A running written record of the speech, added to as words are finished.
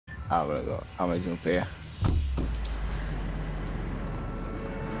I'm gonna go. I'm gonna jump here.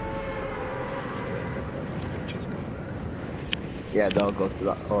 Yeah, they'll go to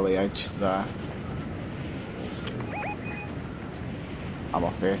that holy edge there. I'm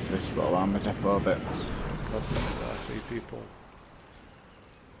off here to this little armor depot bit. I see people.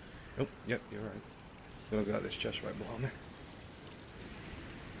 Oh, yep, you're right. Gonna got this chest right behind me.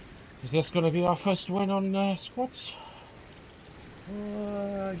 Is this going to be our first win on squads?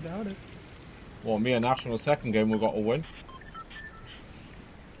 I doubt it. Well, me and Ash on the second game we got a win.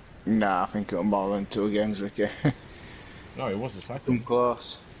 Nah, I think it'll more than 2 games, Ricky. No, it was the second. Come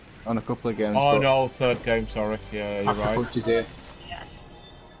close on a couple of games. Oh but no, third game, sorry. Yeah, you're right. Punch is here. Yes.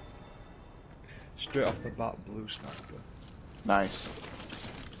 Straight off the bat, blue sniper. Nice.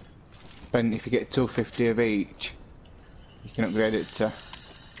 Then if you get 250 of each, you can upgrade it to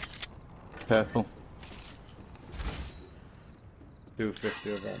purple.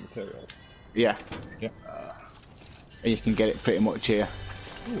 250 of all material. Yeah. Yeah. And you can get it pretty much here.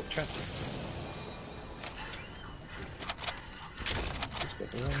 Ooh, chest. Just got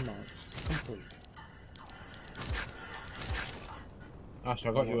the one marks. Complete. Ash,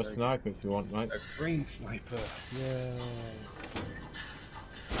 I got you a sniper if you want, mate. A green sniper. Yay.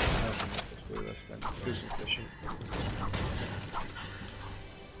 Let's do this then. Too efficient.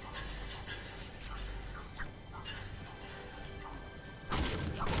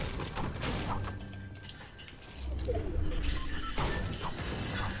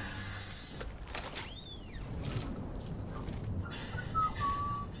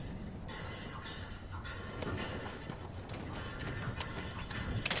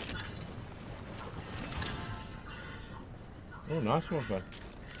 Oh, nice one, man.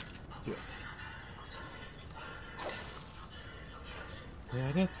 Yeah.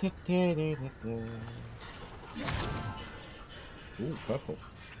 Ooh, purple.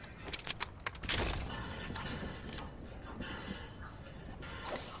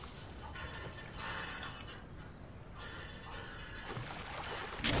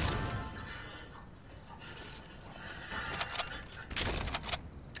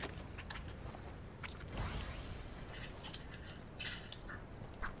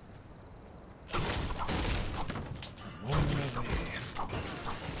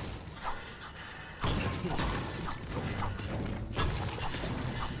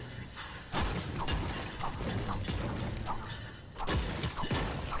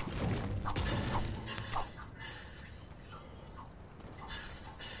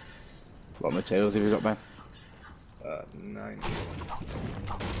 What materials have you got, Ben? 90.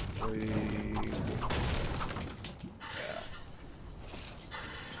 3. Yeah.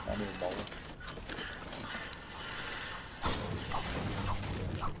 I'm in bowling.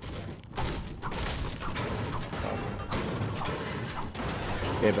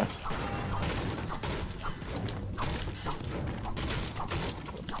 Here, Ben.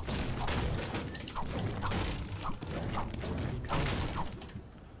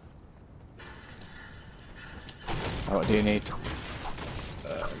 What do you need?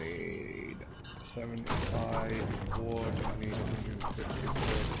 I need 75 wood, I need 150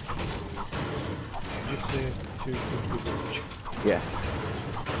 wood. Did you say 250 each? Yeah.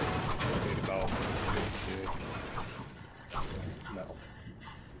 I need about 50 metal. I need more metal.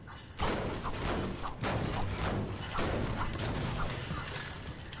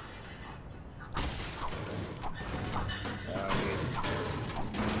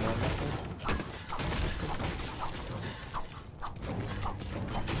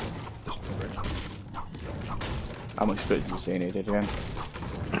 How much brick do you say you needed again?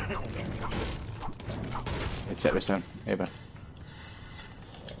 Let's set this down. Here, Ben.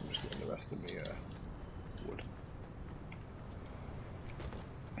 I'm just getting the rest of the wood.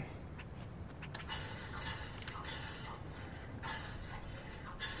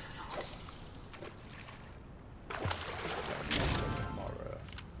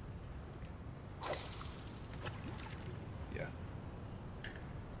 Yeah.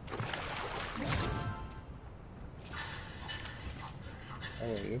 How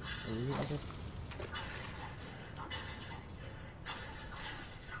are you? Are you okay?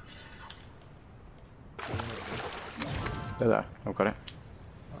 There, I've got it.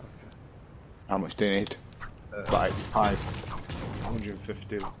 Okay. How much do you need? Like 5.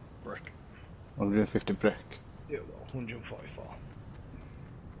 150 brick. 150 brick. Yeah, well, 144.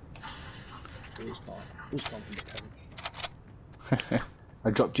 Who's gone from the tents? I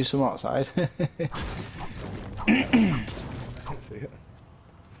dropped you some outside. I can see it.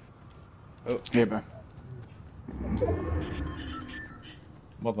 Oh, Here, Ben.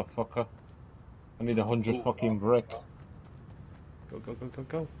 Motherfucker. I need 100 fucking brick. Go, go, go, go,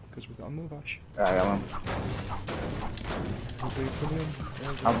 go. Because we've got to move, Ash. Right, I'm on. Everybody come in.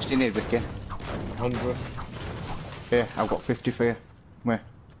 How much do you need, Vicky? 100. Here, I've got 50 for you. Where?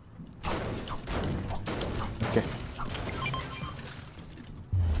 Okay.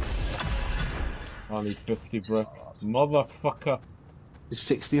 I need 50 brick. Motherfucker. There's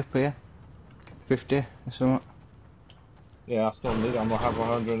 60 up here. 50 or something. Yeah, I still need it. I'm gonna have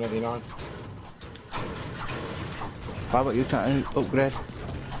 189. Why about you trying to upgrade?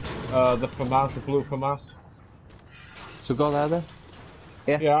 The FAMAS, the blue FAMAS. So go there then.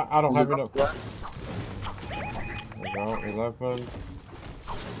 Yeah. Yeah, I don't There's have a enough. drop There we go, 11.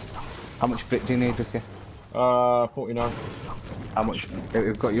 How much brick do you need, Vicky? 49. How much?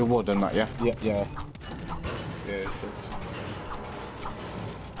 You've got your wood and that, yeah? Yeah, yeah. Yeah, it's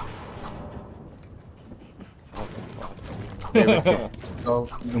Here, Vicky. Go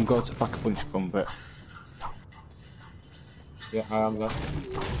and go to pack a punch gun bit. Yeah, I am there.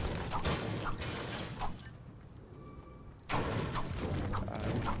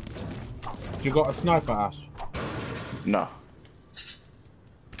 You got a sniper, Ash? No.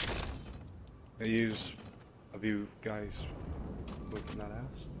 Have you guys worked in that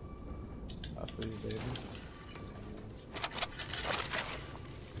house? After you, baby.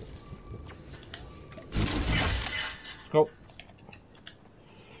 Go.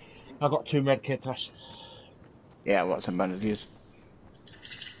 I got 2 med kits, Ash. Yeah, what's some bandages?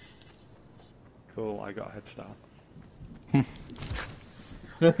 Cool, I got a head start.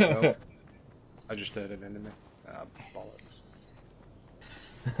 Well, I just heard an enemy. Ah, bollocks.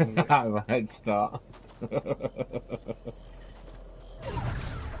 I have a head start.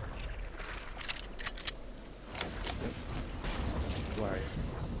 Where are you?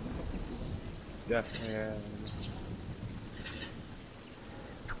 Yeah, yeah.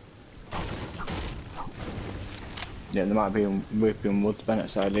 Yeah, there might be weeping wood Bennett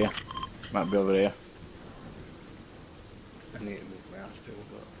side here. Might be over here. I need to move my ass too,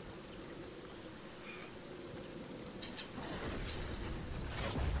 but...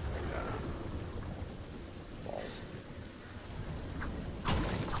 Balls.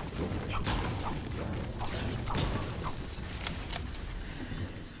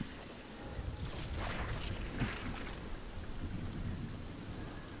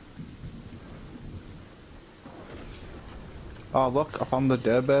 Oh look, I found the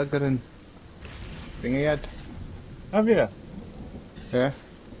Dare Burger in Thingy Head. Have you? Yeah.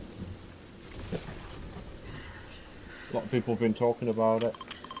 A lot of people have been talking about it.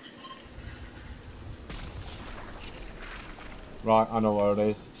 Right, I know where it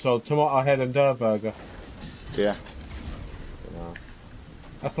is. So, tomato head and Dare burger. Yeah. No.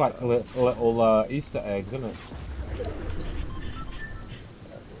 That's like a little Easter eggs, isn't it?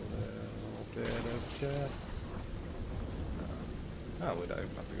 A little bit of jet. Oh, we don't even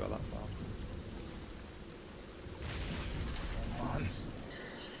have to go that far. Come on.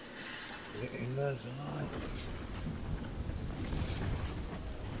 Get in the zone.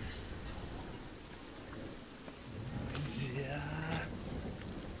 Yeah.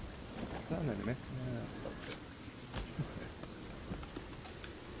 Is that an enemy? Yeah.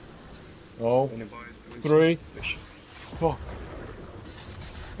 Oh, Any boys doing 3. some fish? Fuck.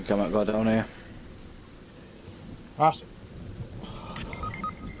 You can't go down here. Ash.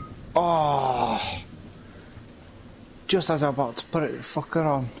 Oh! Just as I'm about to put it fucker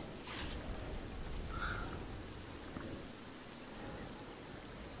on.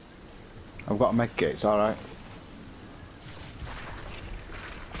 I've got a med kit, it's alright.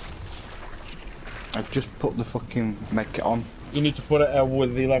 I've just put the fucking med kit on. You need to put it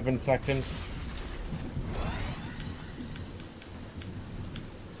with 11 seconds.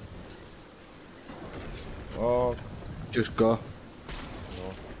 Oh. Just go.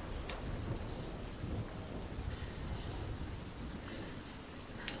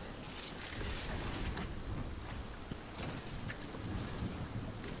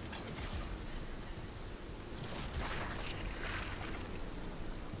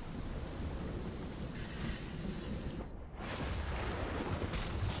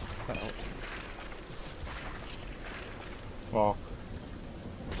 Fuck.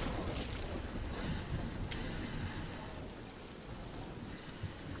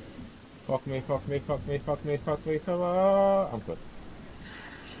 Fuck me, fuck me, fuck me, fuck me, fuck me, come on. I'm good.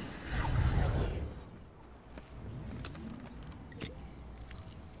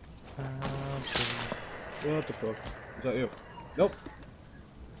 What the fuck? Is that you? Nope.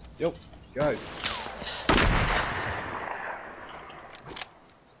 Nope. Guys.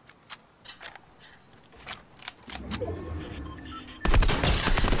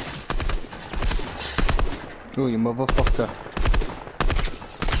 Oh, you motherfucker.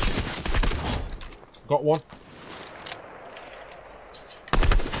 Got one.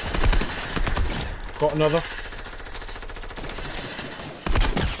 Got another.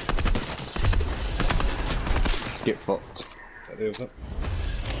 Get fucked. That deals it.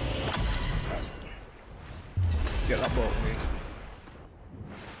 Get that boat, please.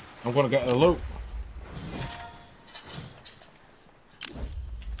 I'm gonna get the loot.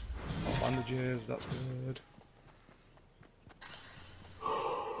 Bandages, that's good.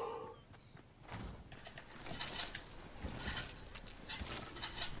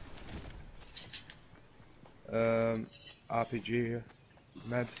 RPG,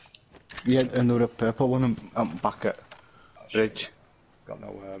 med. Yeah, another purple one. I'm back at bridge. Got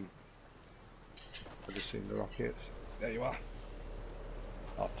no I've just seen the rockets. There you are.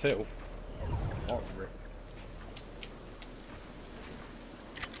 Oh, two. Oh, rip.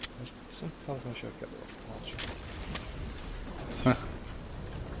 Sometimes I should get the rocket launcher.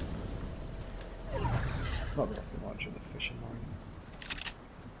 Not the rocket launcher, the fishing line.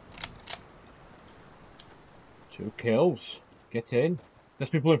 2 kills. Get in. There's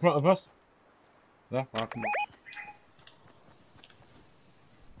people in front of us. There. Mark them up.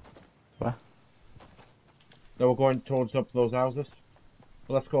 Where? They were going towards up those houses.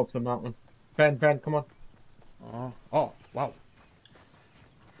 Well, let's go up the mountain. Ben, come on. Oh, wow.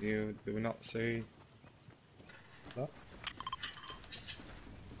 Do we not see that?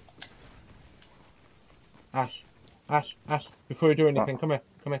 Ash, before you do anything, come here.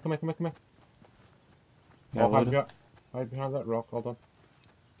 Yeah, Oh, well, hide behind that rock, hold on.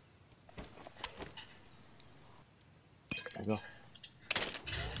 There you go.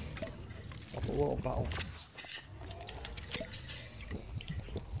 Have a little battle.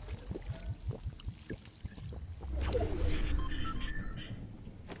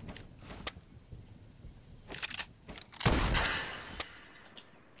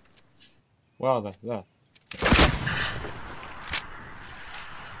 Where are they? There.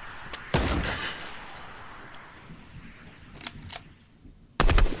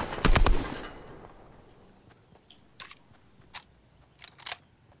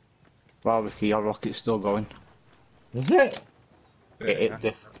 wow, Ricky, your rocket's still going. Is it?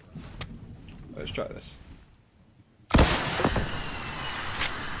 Let's try this.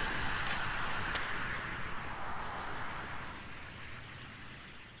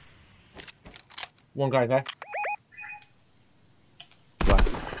 One guy there. Where?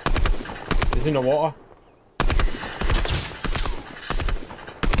 He's in the water.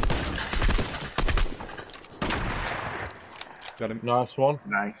 Got him. Nice one.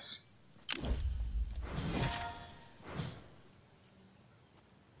 Nice.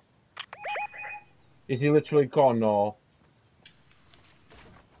 Is he literally gone or?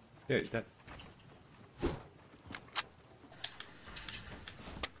 Yeah, he's dead.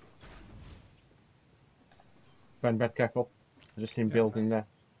 Ben, careful. I just seen building there.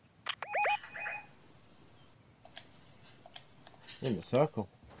 In the circle.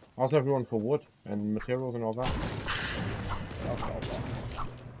 How's everyone for wood and materials and all that?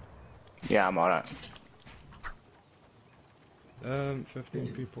 Yeah, I'm alright.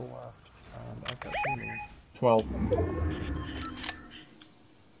 15 people left, and I've got some more. 12.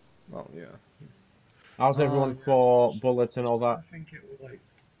 Well, yeah. How's everyone for bullets and all that? I think it was like.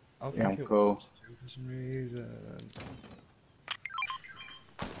 Yeah, I'm cool. For some reason.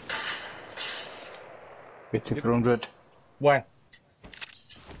 It's 400. Where?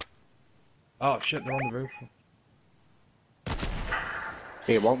 Oh shit, they're on the roof.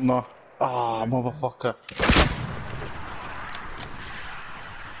 He won't know. Ah, motherfucker.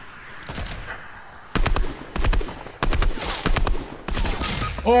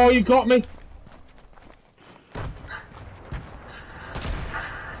 Oh, you got me!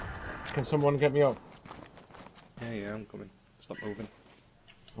 Can someone get me up? Yeah, I'm coming. Stop moving.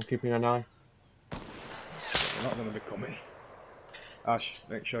 I'm keeping an eye. They're not gonna be coming. Ash,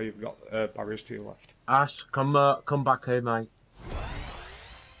 make sure you've got barriers to your left. Ash, come back here, mate.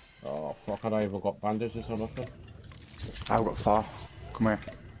 Oh fuck, I don't even got bandages or nothing. I've got 4. Come here.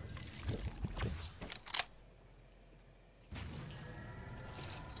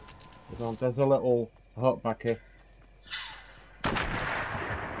 There's a little hut back here.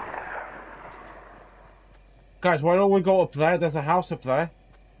 Guys, why don't we go up there? There's a house up there.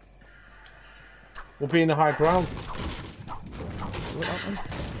 We'll be in the high ground. What happened?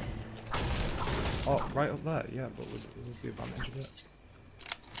 Oh, right up there, yeah, but what's the advantage of it?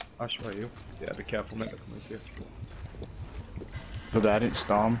 Ash, where are you? Yeah, be careful, mate, they're coming for you. But there, it's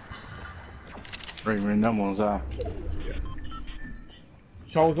storm. Ring them ones there. Yeah.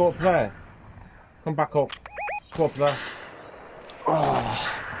 Shall we go up there? Come back up. Let's go up there. Oh.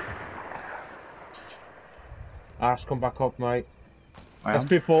 Ash, come back up, mate. I There's am.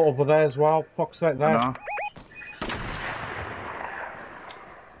 people over there as well. Fuck's sake, I there. know.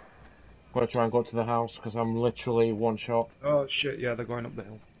 Gotta try and go to the house because I'm literally one shot. Oh shit, yeah, they're going up the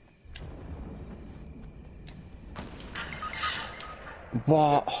hill.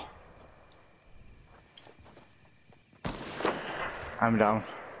 What? I'm down.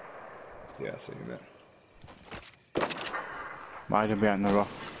 Yeah, I see you there. Hiding behind the rock.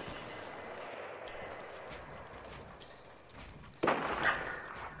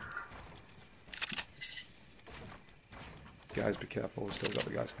 Guys, be careful, we've still got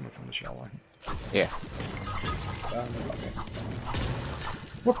the guys coming from the shell line. Yeah. They got me.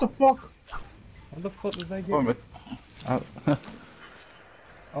 What the fuck? How the fuck did they Go on, get me? mate.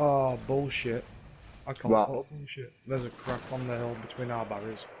 Oh, bullshit. I can't What? call bullshit. There's a crack on the hill between our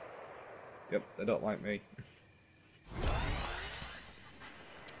barriers. Yep, they don't like me.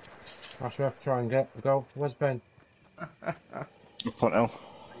 Ash, we have to try and go. Where's Ben? Up on hill.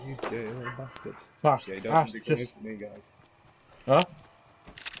 You dirty little bastards. Ash, Yeah, you don't Ash, have to come just... with me, guys. Huh?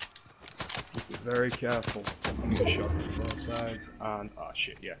 Just be very careful. I'm gonna shot from both sides, and ah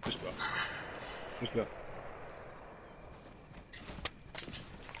shit, yeah, just go. Just go.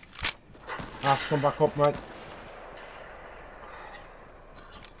 Ash, come back up, mate.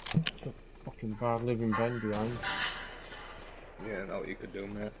 The fucking bad living Ben behind. Yeah, know what you could do,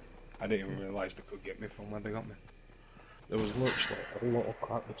 mate. I didn't even realise they could get me from where they got me. There was literally a lot of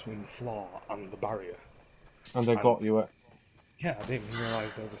crack between the floor and the barrier. And they got you, Yeah, I didn't even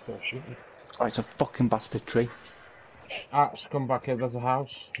realise they were still shooting. Oh, it's a fucking bastard tree. Ash, come back here, there's a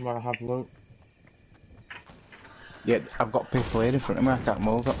house. Might have loot. Yeah, I've got people here in front of me, I can't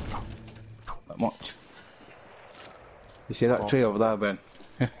move up that much. You see that tree over there, Ben?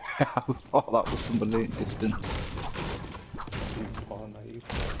 I thought that was somebody in distance. Oh, naive.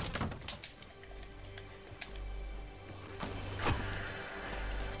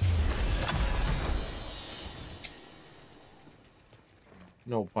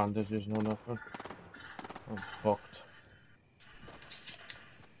 No bandages, no nothing. I'm fucked.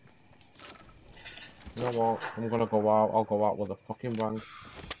 You know what? I'm gonna go out. I'll go out with a fucking bang.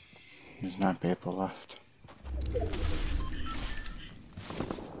 There's 9 people left.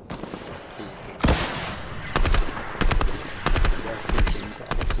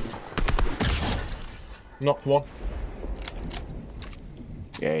 Knocked one.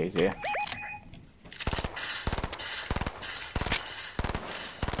 Yeah, he's here.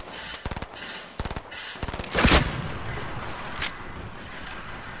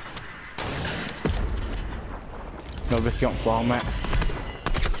 No, Ricky on floor, mate.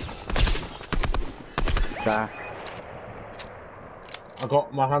 There. I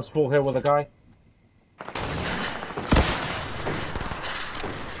got my hands full here with a guy.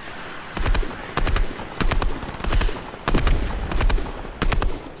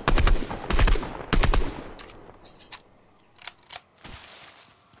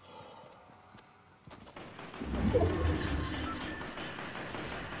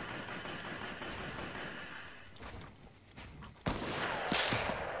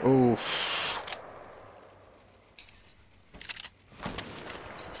 Oof.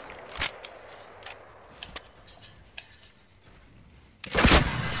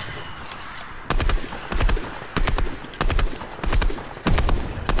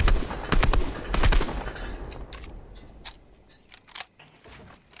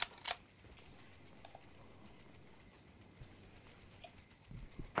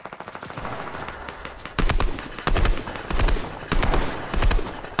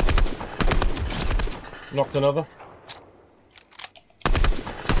 Knocked another.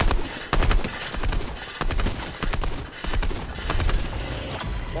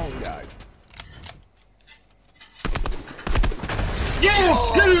 Long guy.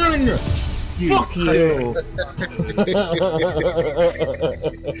 Yeah! Get in! Fuck you!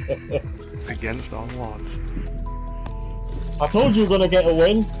 Against all odds. I told you were gonna get a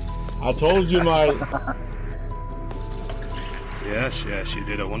win. I told you, mate. Yes, yes, you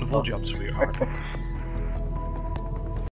did a wonderful job, sweetheart.